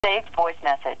Saved voice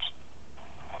message.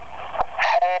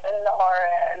 Hey,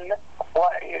 Lauren,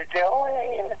 what are you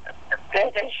doing?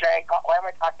 This is Shaycarl. Why am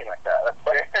I talking like that? That's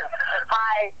weird.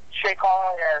 Hi,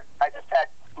 Shaycarl here. I just had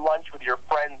lunch with your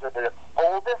friends at the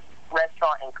oldest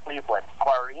restaurant in Cleveland,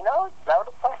 Clarino's? Is that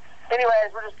what it's called? Anyways,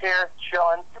 we're just here,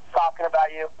 chilling, talking about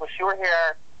you. Wish you were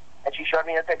here, and she showed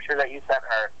me a picture that you sent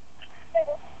her.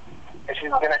 And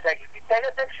she's going to take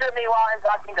a picture of me while I'm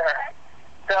talking to her.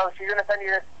 So she's going to send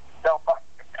you this. No,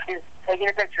 she's taking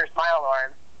a picture. Smile,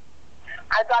 Lauren.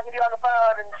 I'm talking to you on the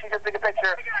phone, and she just took a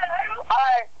picture. All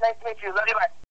right, nice to meet you. Love you, bye.